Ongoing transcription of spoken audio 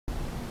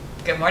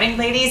Good morning,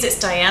 ladies. It's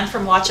Diane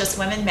from Watch Us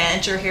Women,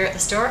 manager here at the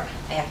store.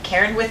 I have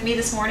Karen with me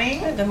this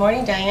morning. Good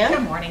morning, Diane.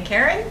 Good morning,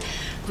 Karen.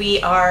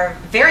 We are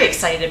very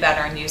excited about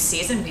our new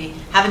season. We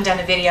haven't done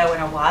a video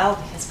in a while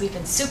because we've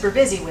been super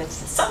busy with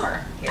the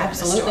summer here at the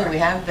store. Absolutely, we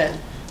have been.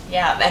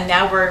 Yeah, and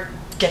now we're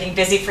getting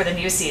busy for the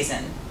new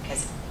season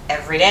because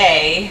every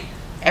day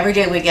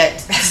we get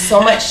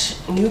so much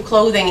new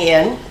clothing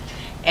in,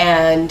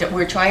 and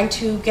we're trying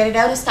to get it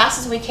out as fast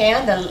as we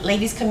can. The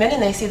ladies come in and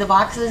they see the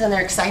boxes and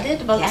they're excited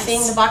about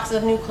seeing the boxes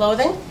of new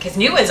clothing. Because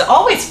new is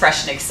always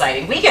fresh and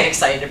exciting. We get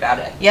excited about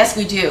it. Yes,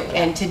 we do.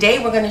 And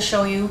today we're going to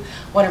show you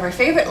one of our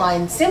favorite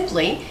lines,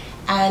 Sympli,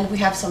 and we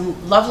have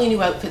some lovely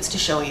new outfits to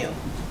show you.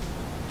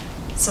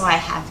 So I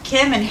have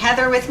Kim and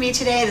Heather with me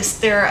today.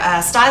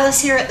 They're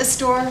stylists here at the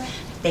store.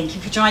 Thank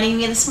you for joining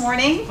me this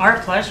morning.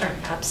 Our pleasure,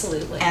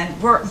 absolutely. And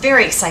we're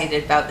very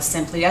excited about the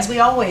Sympli, as we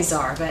always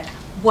are, but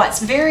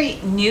what's very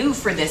new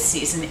for this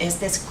season is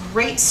this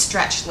great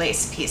stretch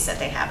lace piece that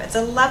they have. It's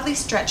a lovely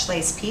stretch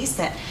lace piece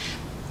that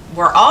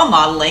we're all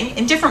modeling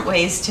in different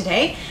ways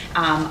today.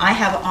 I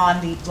have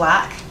on the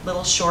black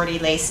little shorty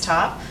lace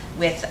top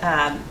with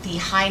the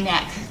high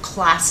neck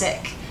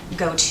classic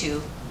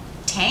go-to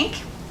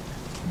tank,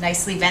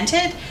 nicely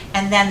vented,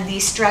 and then the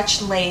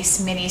stretch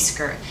lace mini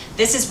skirt.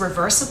 This is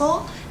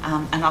reversible,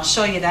 and I'll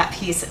show you that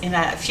piece in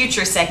a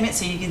future segment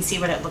so you can see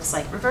what it looks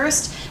like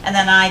reversed. And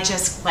then I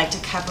just like to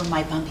cover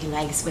my bumpy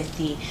legs with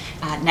the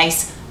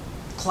nice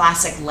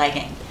classic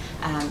legging.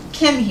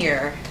 Kim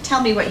here,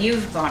 tell me what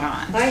you've got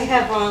on. I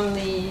have on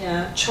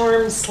the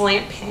Charm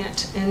slant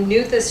pant, and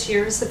new this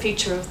year is the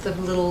feature of the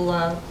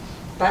little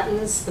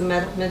buttons, the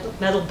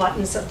metal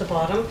buttons at the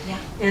bottom. Yeah.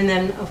 And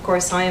then, of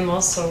course, I am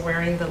also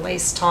wearing the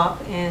lace top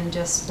and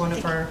just one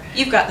of our...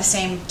 You've got the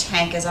same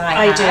tank as I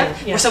have.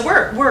 do, yeah. So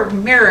we're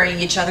mirroring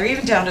each other,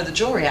 even down to the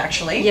jewelry,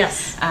 actually.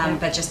 Yes.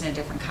 But just in a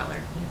different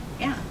color.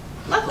 Yeah,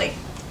 lovely.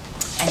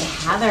 And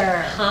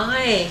Heather.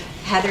 Hi.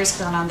 Heather's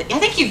gone on I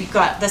think you've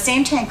got the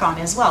same tank on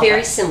as well.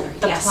 Very similar.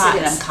 The yes,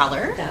 platinum it is.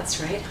 color. That's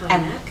right. High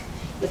And- neck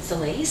with the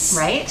lace.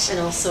 Right. And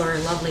also our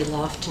lovely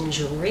Lofton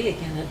jewelry.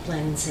 Again, it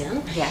blends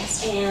in.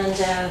 Yes. And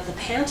the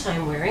pant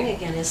I'm wearing,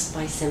 again, is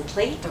by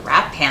Sympli. The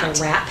wrap pant.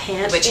 The wrap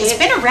pant. Which has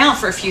been around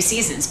for a few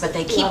seasons, but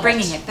they keep Love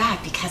bringing it. it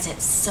back because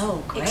it's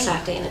so great.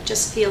 Exactly. And it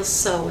just feels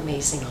so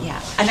amazing on.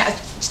 Yeah. And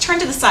turn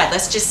to the side.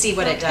 Let's just see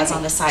what it does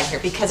on the side here,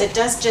 because it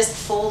does just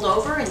fold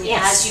over, and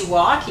Yes. as you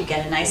walk, you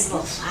get a nice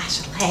little flash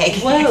of leg.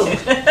 Whoa.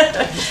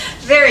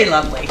 Very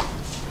lovely.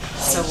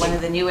 So one of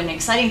the new and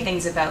exciting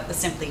things about the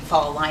Sympli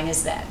Fall line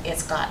is that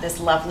it's got this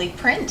lovely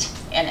print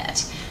in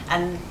it.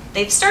 And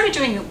they've started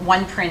doing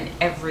one print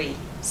every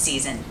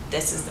season.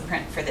 This is the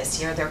print for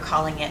this year. They're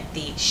calling it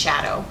the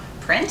shadow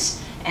print.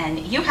 And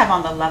you have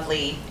on the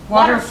lovely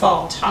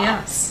waterfall top.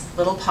 Yes.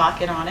 Little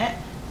pocket on it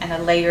and a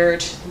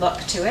layered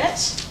look to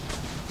it.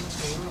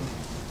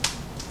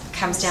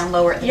 Comes down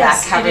lower at the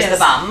back, covers the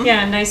bum.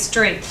 Yeah, nice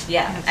drape.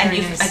 Yeah, and very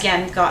you've nice.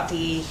 again got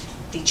the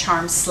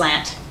Charm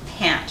slant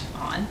pant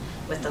on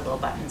with the little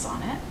buttons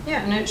on it.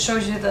 Yeah, and it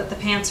shows you that the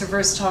pants are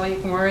versatile. You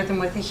can wear them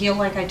with a heel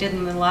like I did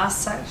in the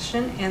last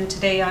section, and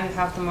today I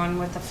have them on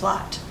with a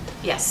flat.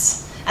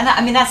 Yes, and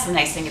I mean that's the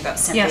nice thing about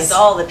Sympli Yes. is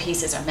all the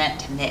pieces are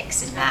meant to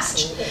mix and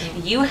match.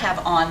 Absolutely. You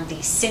have on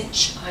the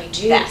cinch I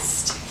do.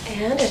 vest.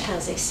 And it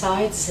has a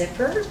side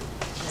zipper.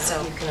 So-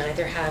 So you can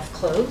either have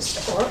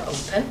closed or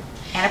open.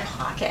 And a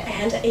pocket.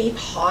 And a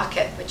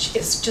pocket, which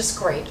is just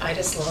great. I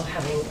just love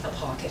having a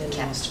pocket in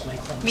Yeah. most of my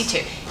clothes. Me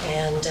too.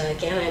 And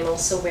again, I'm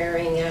also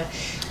wearing a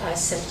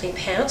Sympli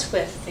pant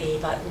with the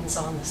buttons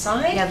on the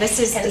side. Now this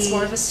is and it's the-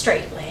 more of a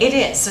straight leg. It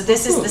is. So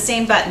this is the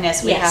same button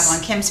as we Yes. have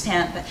on Kim's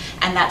pant,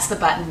 and that's the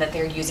button that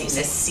they're using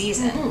this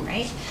season,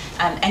 right?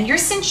 And your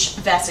cinch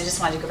vest, I just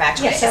wanted to go back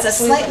to Yes, it. It's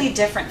absolutely. a slightly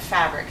different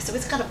fabric, so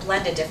it's got a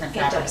blend of different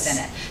fabrics does.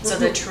 in it. So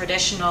the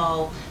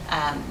traditional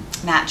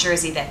matte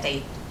jersey that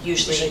they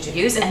usually Usually do.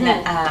 use, and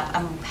then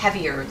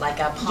heavier,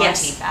 like a ponte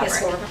fabric.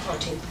 Yes, more of a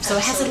ponte. So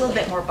it has a little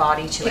bit more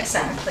body to it.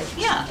 Exactly.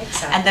 Yeah.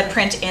 Exactly. And the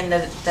print in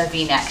the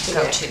V-neck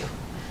V-neck. go-to.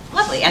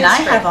 Lovely. And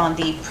That's I great. have on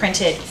the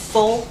printed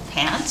full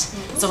pant,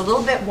 so a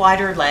little bit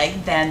wider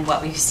leg than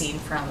what we've seen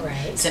from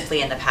Right.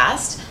 Sympli in the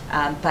past,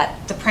 but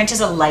the print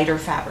is a lighter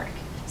fabric,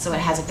 so it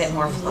has a bit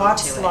more flow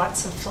to it.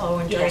 Lots of flow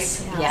and drape.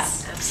 Yes,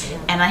 Yes.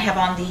 absolutely. And I have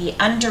on the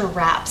under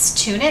wraps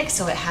tunic,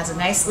 so it has a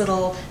nice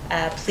little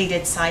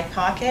pleated side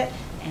pocket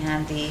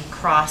and the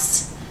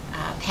cross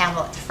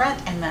panel at the front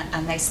and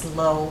a nice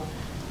low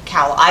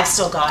cowl. I've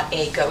still got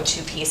a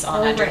go-to piece on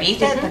Oh, right.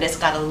 underneath it, but it's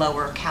got a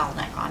lower cowl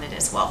neck on it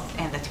as well,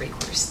 and the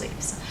 3/4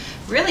 sleeves.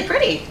 Really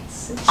pretty.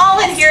 All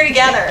in here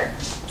together.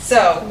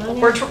 So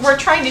we're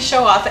trying to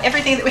show off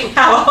everything that we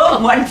have all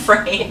in one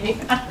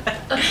frame.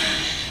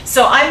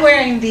 So I'm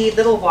wearing the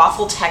little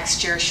waffle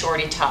texture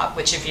shorty top,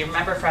 which if you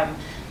remember from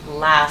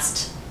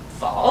last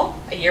fall,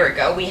 a year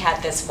ago, we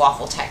had this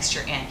waffle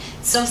texture in.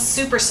 So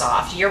super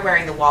soft. You're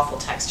wearing the waffle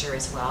texture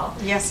as well.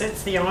 Yes,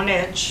 it's the on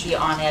edge. The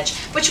on edge,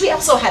 which we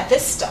also had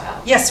this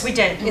style. Yes, we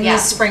did in Yeah. the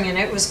spring, and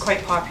it was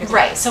quite popular.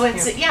 Right, so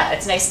it's, yeah,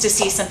 it's nice to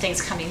see some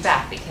things coming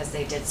back because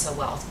they did so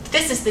well.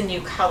 This is the new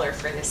color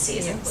for this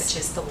season, Yes. which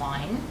is the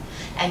wine.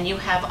 And you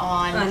have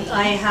on And the,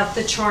 I have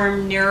the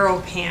Charm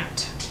narrow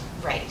pant,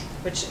 right,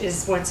 which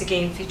is once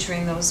again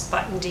featuring those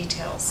button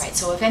details. right.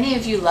 So if any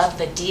of you love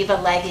the Diva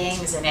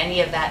leggings and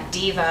any of that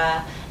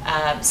Diva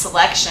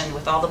selection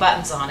with all the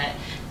buttons on it,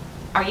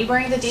 are you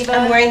wearing the Diva?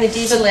 I'm wearing the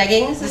Diva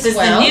leggings This as is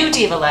well. the new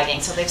Diva legging,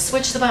 so they've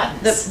switched the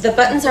buttons. The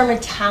buttons are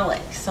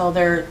metallic, so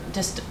they're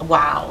just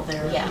wow.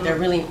 Yeah.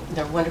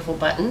 They're wonderful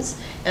buttons.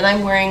 And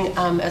I'm wearing,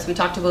 as we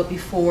talked about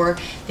before,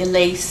 the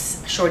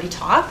lace shorty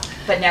top.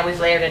 But now we've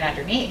layered it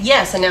underneath.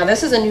 Yes, and now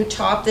this is a new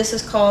top. This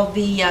is called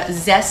the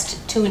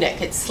Zest tunic.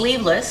 It's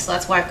sleeveless, so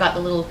that's why I've got the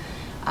little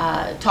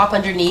top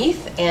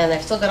underneath, and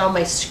I've still got on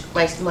my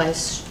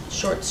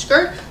short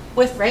skirt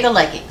with the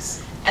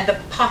leggings. And the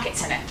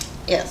pockets in it.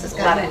 Yes, it's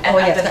Love got it. oh,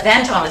 And yes, the got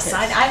vent two on the pockets.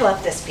 side. I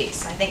love this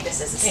piece. I think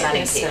this is a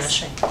stunning It's piece.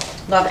 smashing.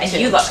 Love it And too.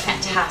 you look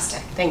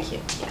fantastic. Thank you.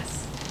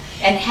 Yes.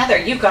 And Heather,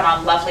 you've got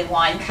on lovely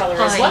wine color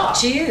as well. I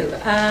do.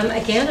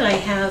 Again, I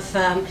have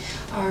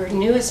our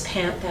newest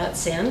pant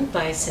that's in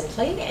by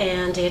Sympli,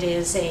 and it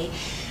is a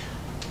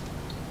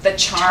The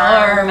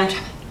Charm Charmed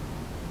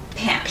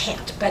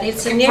pant. but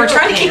it's a narrow We're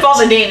trying to keep pant. all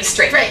the names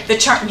straight. Right. The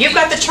Charm. You've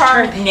got the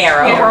Charm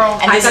narrow,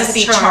 and I've this got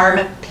is the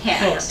Charm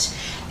pant.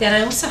 Then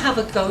I also have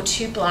a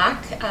go-to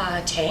black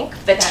tank.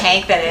 The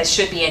tank that is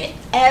should be in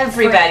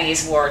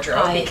everybody's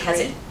wardrobe I because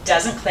agree. it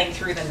doesn't cling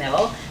through the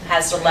middle.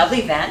 Has the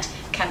lovely vent.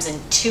 Comes in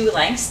two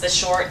lengths, the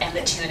short and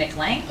the tunic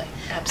length.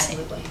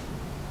 Absolutely.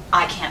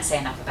 I can't say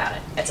enough about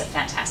it. It's a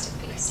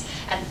fantastic piece.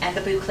 And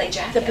the boucle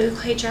jacket. The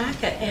boucle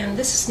jacket, and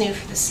this is new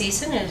for the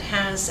season. It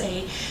has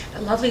a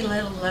lovely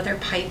little leather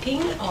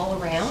piping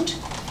all around.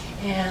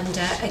 And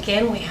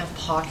again, we have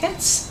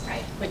pockets,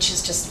 Right. which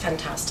is just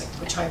fantastic,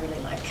 which I really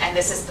like. And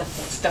this is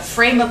the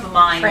frame of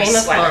mind Frame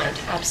of sweater. mind,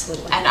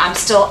 absolutely. And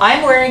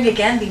I'm wearing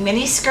again the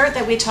mini skirt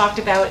that we talked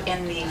about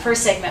in the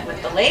first segment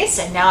with the lace,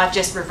 and now I've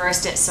just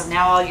reversed it, so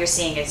now all you're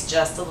seeing is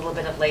just a little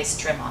bit of lace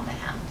trim on the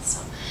hem.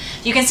 So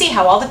you can see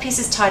how all the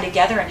pieces tie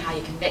together and how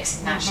you can mix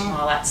and match them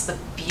all. That's the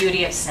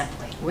beauty of Sympli.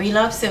 We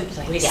love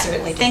Sympli. We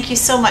certainly do. Thank you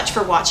so much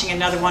for watching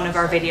another one of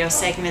our video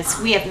segments.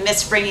 We have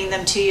missed bringing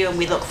them to you, and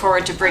we look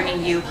forward to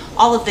bringing you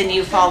all of the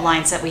new fall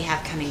lines that we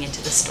have coming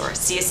into the store.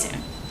 See you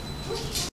soon.